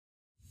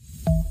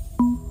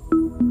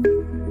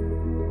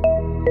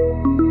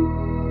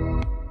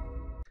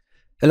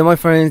Hello my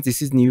friends,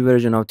 this is new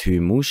version of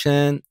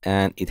twinmotion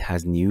and it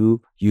has new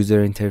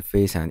user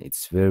interface and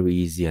it's very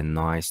easy and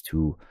nice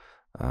to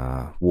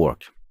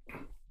work.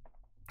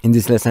 In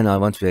this lesson I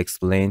want to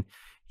explain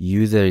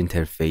user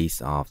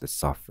interface of the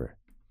software.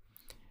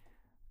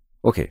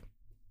 Okay,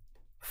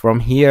 from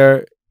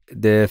here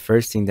the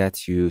first thing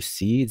that you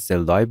see is the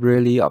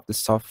library of the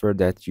software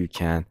that you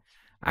can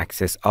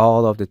access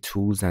all of the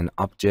tools and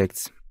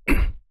objects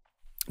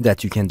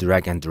that you can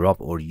drag and drop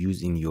or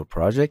use in your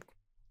project.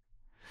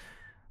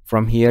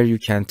 From here, you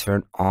can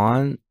turn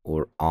on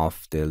or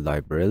off the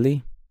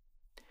library,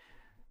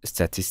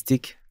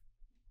 statistic,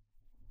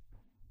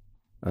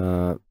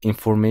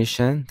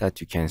 information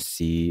that you can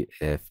see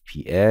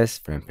FPS,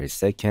 frame per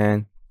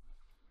second,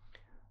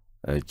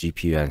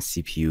 GPU and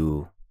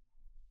CPU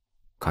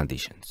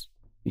conditions.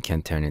 You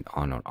can turn it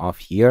on or off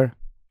here.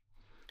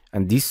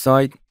 And this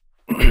side,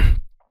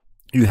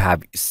 you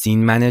have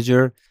scene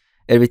manager.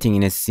 Everything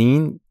in a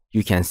scene,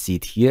 you can see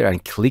it here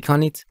and click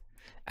on it.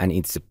 And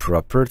it's the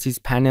properties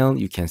panel,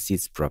 you can see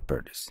its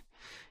properties.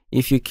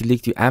 If you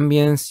click to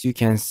ambience, you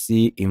can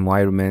see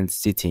environment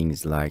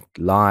settings like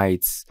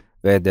lights,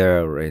 weather,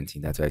 or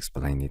anything that I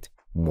explain it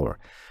more.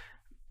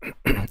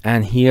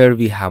 And here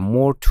we have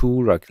more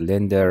tools like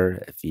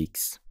render,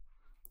 FX,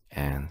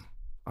 and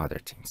other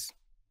things.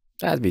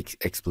 That we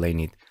explain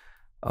it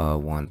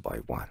one by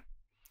one.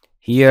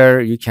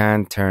 Here you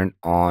can turn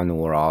on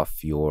or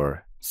off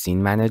your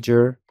scene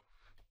manager,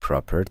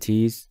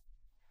 properties,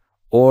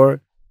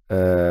 or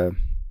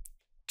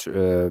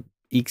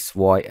X,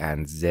 Y,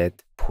 and Z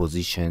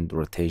position,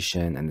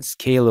 rotation, and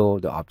scale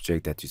of the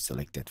object that you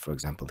selected. For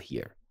example,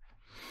 here.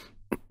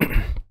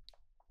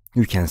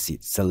 You can see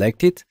it.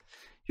 Select it.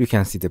 You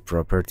can see the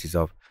properties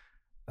of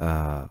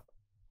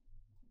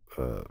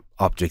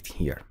object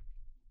here.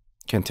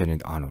 You can turn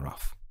it on or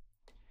off.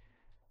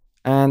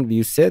 And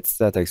view sets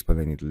that I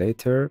explain it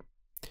later.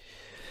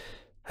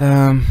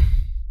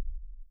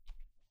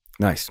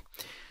 Nice.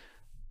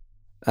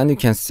 And you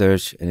can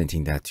search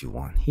anything that you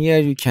want. Here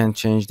you can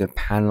change the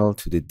panel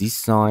to this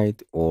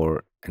side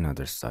or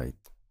another side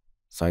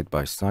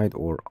by side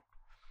or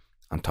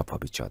on top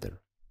of each other.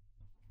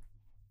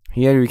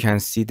 Here you can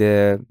see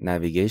the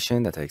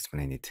navigation that I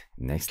explained it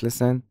next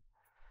lesson.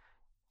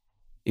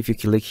 If you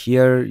click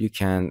here, you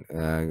can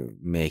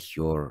make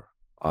your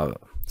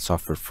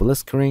software full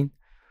screen.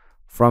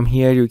 From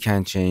here you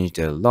can change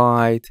the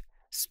light,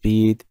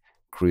 speed,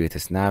 create a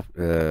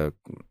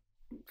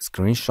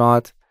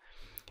screenshot,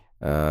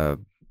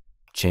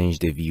 change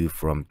the view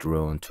from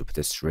drone to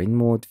pedestrian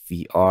mode,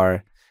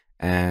 VR,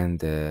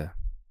 and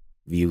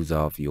views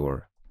of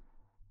your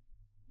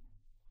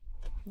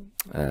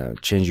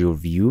change your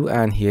view.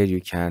 And here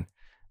you can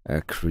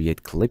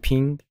create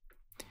clipping,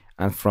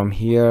 and from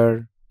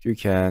here you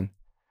can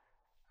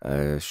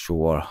show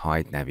or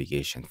hide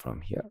navigation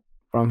from here.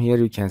 From here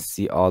you can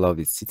see all of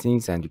the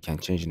settings and you can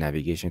change the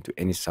navigation to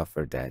any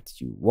software that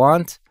you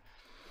want.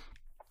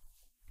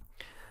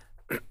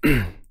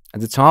 At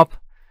the top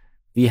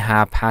we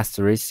have path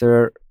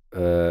tracer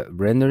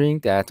rendering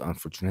that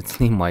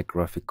unfortunately my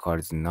graphic card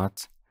is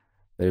not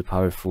very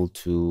powerful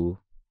to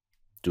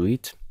do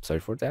it. Sorry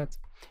for that.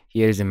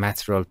 Here is a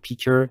material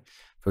picker.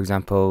 For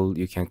example,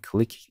 you can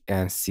click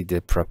and see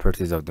the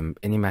properties of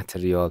any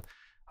material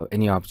or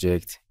any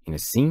object in a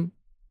scene.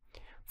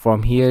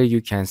 From here you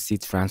can see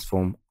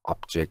transform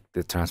object,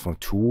 the transform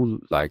tool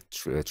like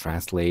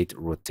translate,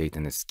 rotate,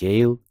 and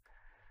scale,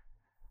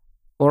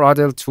 or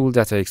other tool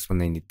that I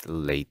explain it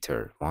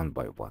later one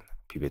by one.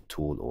 Pivot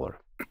tool or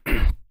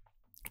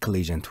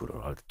collision tool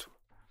or other tool.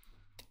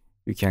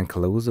 You can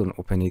close and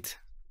open it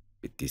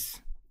with this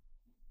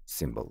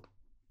symbol.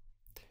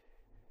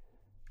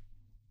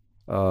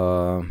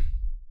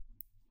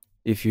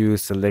 If you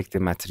select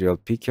the material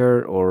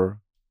picker or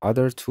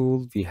other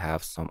tool, we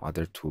have some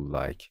other tool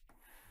like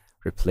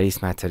replace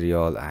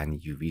material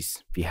and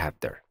UVs we have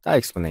there. I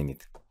explain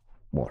it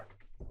more.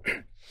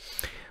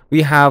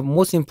 We have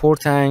most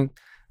important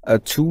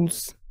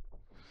tools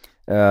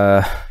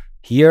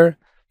here.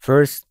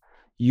 First,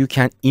 you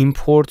can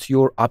import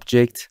your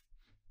object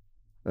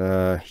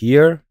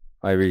here.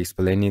 I will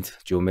explain it: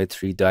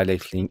 geometry,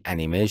 direct link,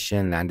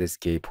 animation,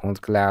 landscape,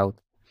 point cloud.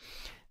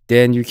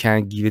 Then you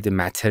can give the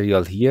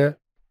material here.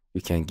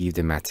 You can give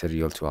the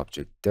material to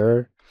object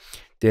there.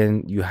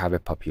 Then you have a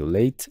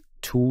populate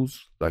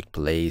tools like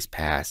place,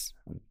 path,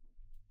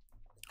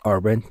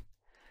 urban.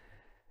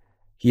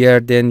 Here,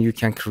 then you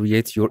can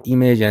create your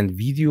image and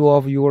video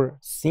of your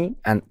scene.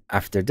 And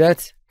after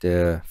that,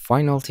 the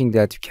final thing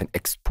that you can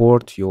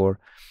export your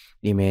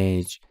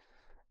image,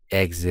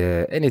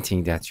 exit,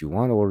 anything that you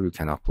want, or you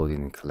can upload it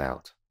in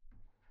cloud.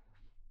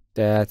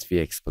 That we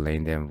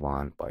explain them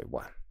one by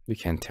one. We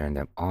can turn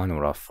them on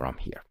or off from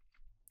here.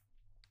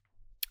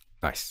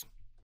 Nice.